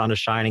breathing, the sun is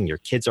shining, your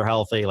kids are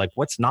healthy. Like,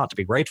 what's not to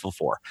be grateful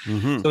for?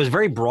 Mm-hmm. So it was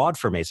very broad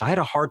for me. So I had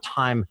a hard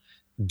time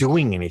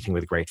doing anything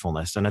with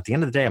gratefulness. And at the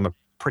end of the day, I'm a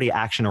pretty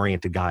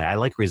action-oriented guy. I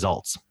like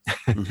results.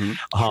 Mm-hmm.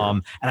 Sure.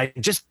 And I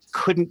just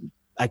couldn't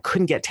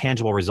get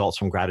tangible results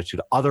from gratitude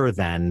other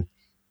than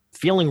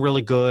feeling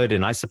really good.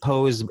 And I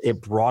suppose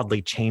it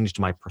broadly changed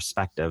my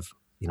perspective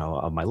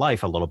of my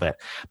life a little bit,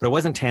 but it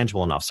wasn't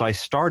tangible enough. So I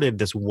started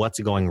this what's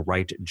going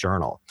right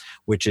journal,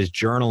 which is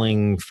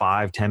journaling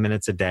 5-10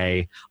 minutes a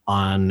day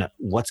on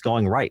what's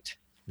going right,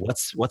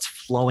 what's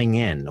flowing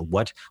in,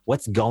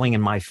 what's going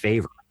in my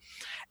favor.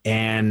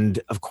 And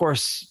of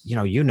course,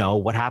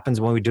 what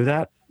happens when we do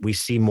that? We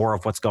see more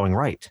of what's going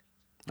right.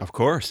 Of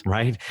course.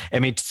 Right. I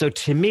mean, so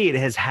to me, it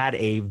has had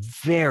a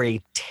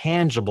very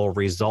tangible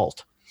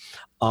result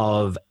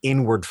of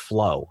inward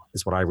flow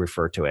is what I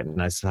refer to it. And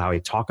that's how I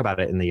talk about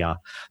it in the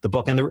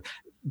book. And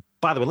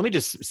by the way, let me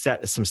just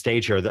set some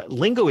stage here. The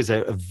Lingo is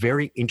a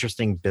very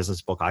interesting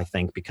business book, I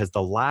think, because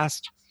the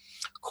last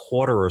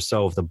quarter or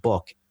so of the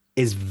book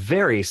is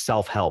very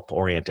self-help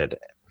oriented.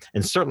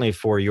 And certainly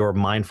for your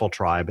mindful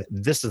tribe,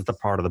 this is the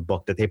part of the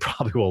book that they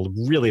probably will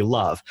really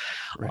love.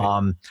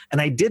 Right.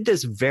 And I did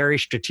this very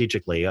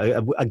strategically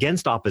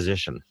against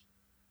opposition.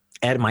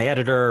 My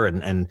editor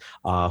and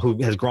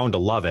who has grown to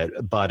love it,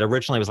 but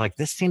originally was like,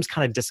 this seems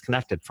kind of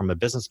disconnected from a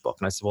business book.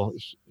 And I said, well,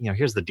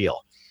 here's the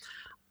deal.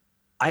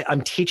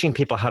 I'm teaching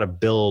people how to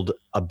build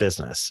a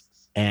business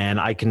and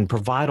I can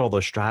provide all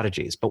those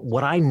strategies. But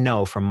what I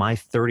know from my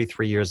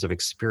 33 years of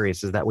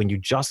experience is that when you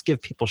just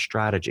give people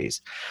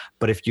strategies,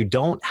 but if you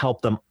don't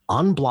help them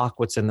unblock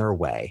what's in their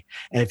way,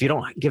 and if you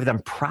don't give them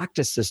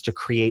practices to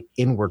create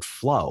inward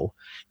flow,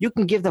 you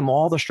can give them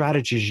all the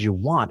strategies you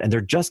want, and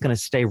they're just going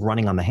to stay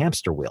running on the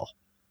hamster wheel,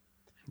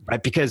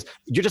 right? Because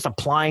you're just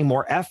applying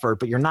more effort,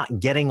 but you're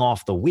not getting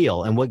off the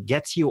wheel. And what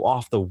gets you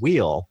off the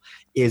wheel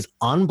is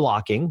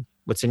unblocking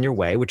what's in your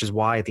way, which is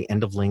why at the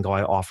end of Lingo,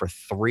 I offer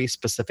 3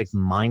 specific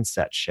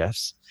mindset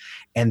shifts.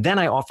 And then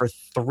I offer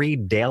 3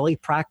 daily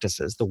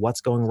practices, the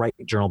What's Going Right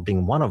journal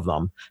being one of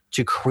them,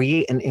 to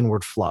create an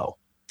inward flow.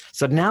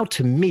 So now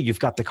to me, you've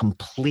got the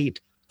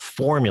complete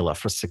formula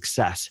for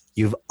success.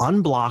 You've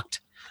unblocked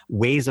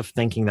ways of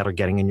thinking that are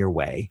getting in your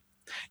way.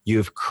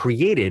 You've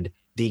created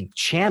the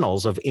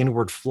channels of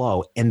inward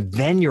flow, and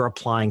then you're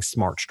applying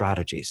smart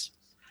strategies.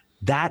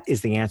 That is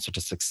the answer to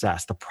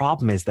success. The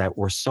problem is that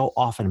we're so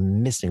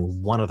often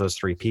missing one of those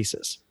 3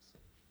 pieces.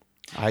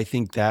 I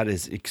think that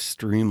is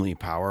extremely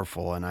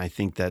powerful. And I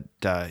think that,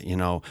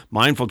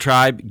 Mindful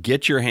Tribe,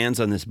 get your hands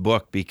on this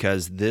book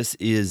because this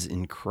is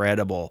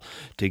incredible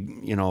to,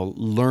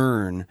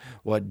 learn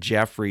what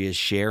Jeffrey is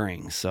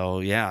sharing.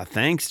 So yeah,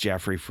 thanks,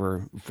 Jeffrey,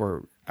 for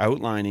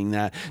outlining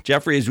that.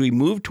 Jeffrey, as we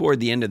move toward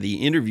the end of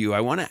the interview,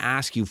 I want to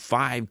ask you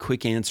 5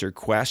 quick answer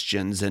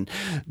questions, and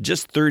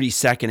just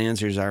 30-second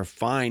answers are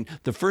fine.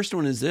 The first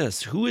one is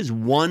this: who is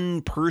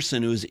one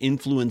person who's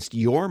influenced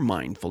your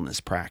mindfulness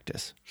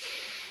practice?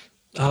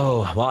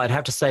 Oh, well, I'd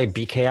have to say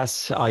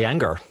BKS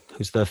Iyengar,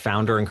 who's the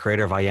founder and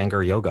creator of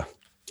Iyengar Yoga,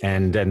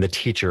 and the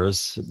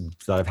teachers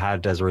that I've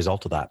had as a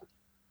result of that.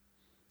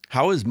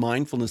 How has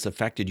mindfulness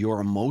affected your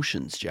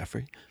emotions,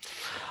 Jeffrey?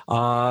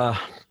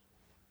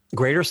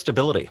 Greater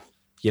stability.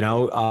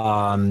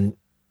 We're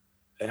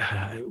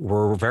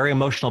very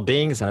emotional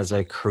beings. As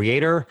a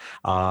creator,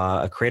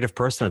 a creative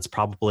person, it's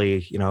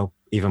probably,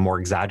 even more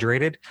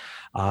exaggerated.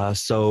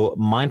 So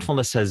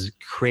mindfulness has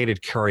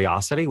created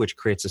curiosity, which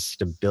creates a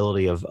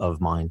stability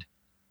of mind.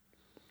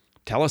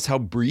 Tell us how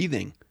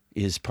breathing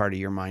is part of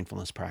your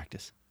mindfulness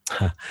practice.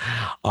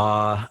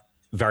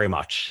 Very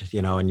much.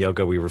 In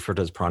yoga, we refer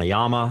to it as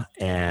pranayama.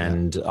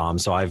 And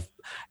so I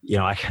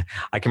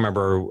can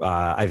remember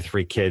I have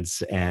 3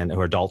 kids and who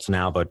are adults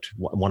now, but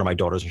one of my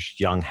daughters, when she was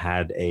young,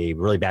 had a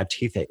really bad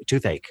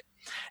toothache.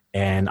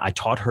 And I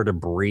taught her to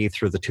breathe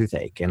through the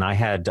toothache. And I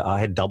had 2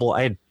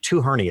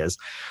 hernias,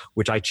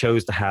 which I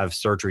chose to have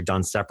surgery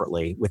done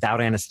separately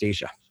without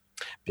anesthesia,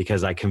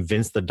 because I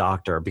convinced the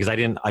doctor, because I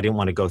didn't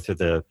want to go through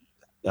the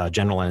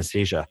general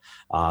anesthesia.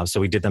 So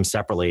we did them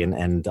separately,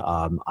 and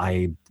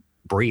I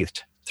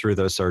breathed through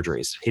those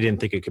surgeries. He didn't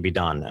think it could be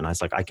done. And I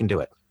was like, I can do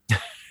it.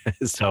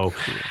 So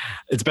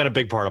it's been a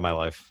big part of my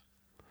life.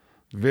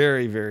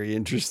 Very, very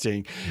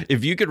interesting.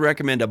 If you could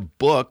recommend a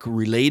book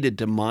related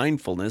to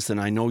mindfulness, and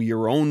I know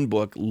your own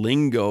book,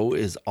 Lingo,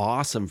 is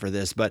awesome for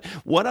this, but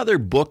what other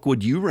book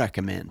would you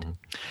recommend?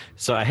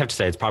 So I have to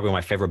say, it's probably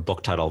my favorite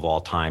book title of all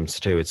times,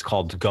 too. It's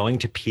called Going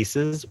to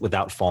Pieces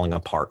Without Falling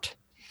Apart,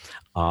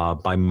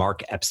 by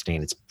Mark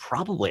Epstein. It's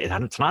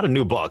not a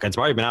new book. It's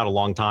probably been out a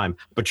long time,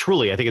 but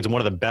truly, I think it's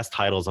one of the best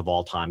titles of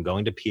all time,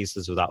 Going to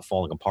Pieces Without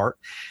Falling Apart.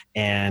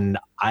 And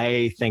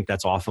I think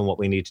that's often what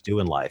we need to do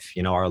in life.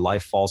 Our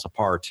life falls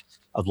apart,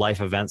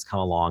 life events come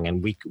along,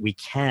 and we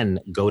can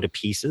go to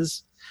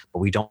pieces, but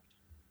we don't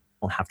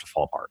have to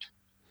fall apart.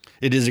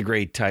 It is a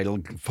great title,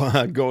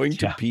 Going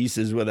to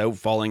Pieces Without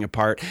Falling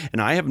Apart.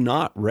 And I have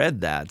not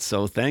read that,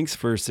 so thanks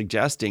for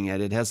suggesting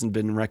it. It hasn't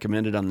been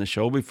recommended on the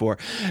show before.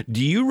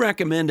 Do you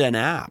recommend an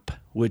app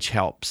which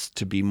helps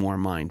to be more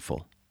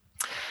mindful?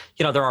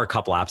 There are a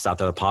couple apps out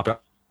there that pop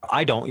up.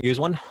 I don't use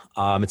one.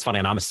 It's funny,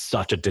 and I'm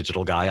such a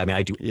digital guy. I mean,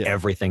 I do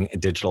everything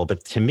digital.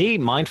 But to me,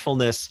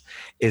 mindfulness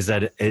is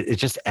that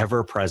it's just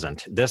ever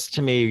present. This,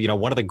 to me,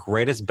 one of the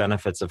greatest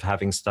benefits of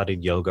having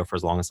studied yoga for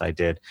as long as I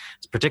did,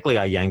 is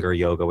particularly Iyengar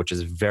yoga, which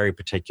is very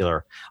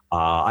particular.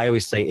 I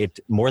always say it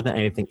more than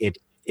anything, it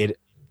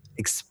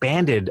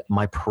expanded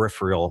my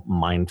peripheral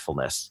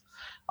mindfulness.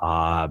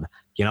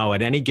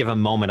 At any given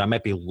moment, I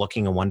might be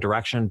looking in one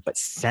direction, but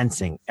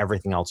sensing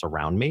everything else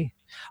around me.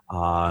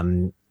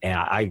 And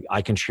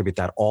I contribute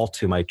that all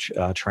to my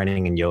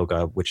training in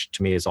yoga, which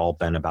to me has all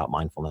been about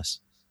mindfulness.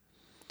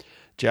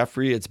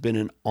 Jeffrey, it's been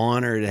an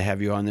honor to have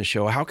you on the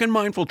show. How can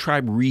Mindful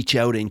Tribe reach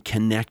out and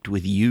connect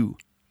with you?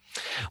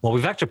 Well,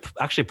 we've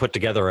actually put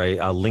together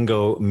a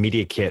Lingo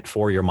media kit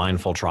for your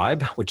Mindful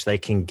Tribe, which they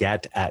can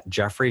get at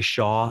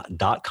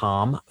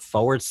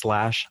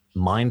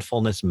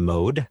jeffreyshaw.com/mindfulness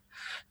mode.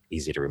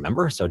 Easy to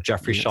remember. So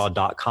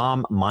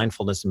jeffreyshaw.com,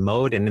 mindfulness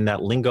mode. And in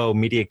that Lingo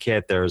media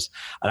kit, there's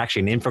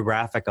actually an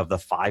infographic of the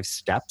 5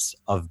 steps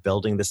of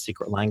building the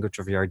secret language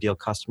of your ideal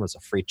customer. It's a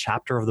free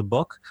chapter of the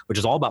book, which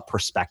is all about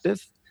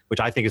perspective,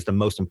 which I think is the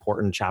most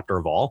important chapter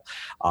of all,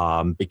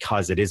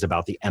 because it is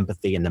about the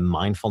empathy and the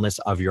mindfulness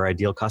of your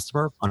ideal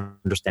customer,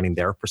 understanding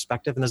their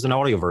perspective. And there's an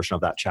audio version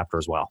of that chapter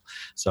as well.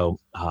 So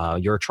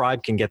your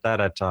tribe can get that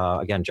at,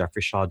 again,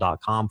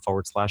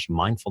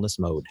 jeffreyshaw.com/mindfulness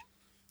mode.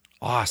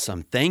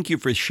 Awesome. Thank you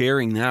for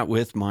sharing that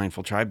with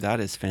Mindful Tribe. That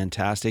is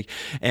fantastic,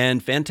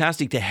 and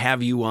fantastic to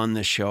have you on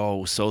the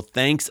show. So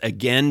thanks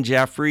again,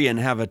 Jeffrey, and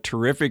have a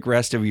terrific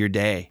rest of your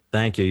day.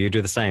 Thank you. You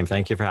do the same.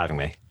 Thank you for having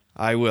me.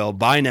 I will.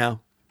 Bye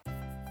now.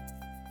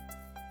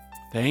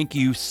 Thank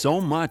you so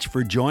much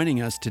for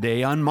joining us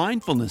today on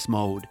Mindfulness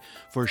Mode.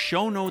 For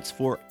show notes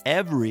for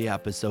every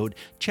episode,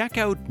 check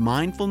out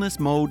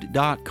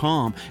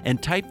mindfulnessmode.com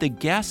and type the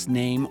guest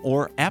name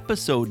or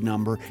episode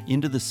number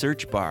into the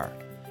search bar.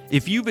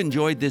 If you've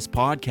enjoyed this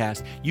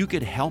podcast, you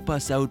could help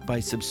us out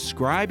by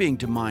subscribing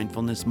to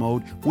Mindfulness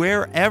Mode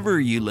wherever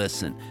you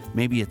listen.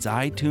 Maybe it's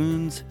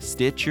iTunes,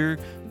 Stitcher,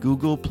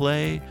 Google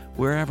Play,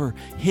 wherever.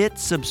 Hit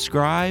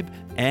subscribe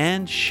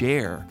and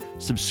share.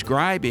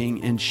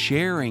 Subscribing and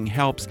sharing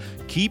helps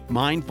keep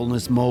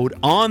Mindfulness Mode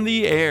on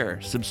the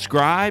air.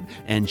 Subscribe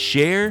and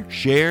share,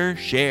 share,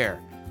 share.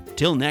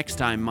 Till next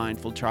time,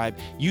 Mindful Tribe,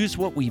 use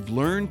what we've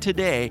learned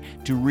today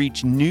to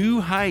reach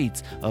new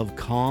heights of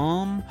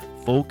calm,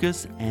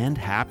 focus, and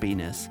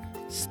happiness.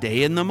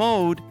 Stay in the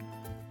mode.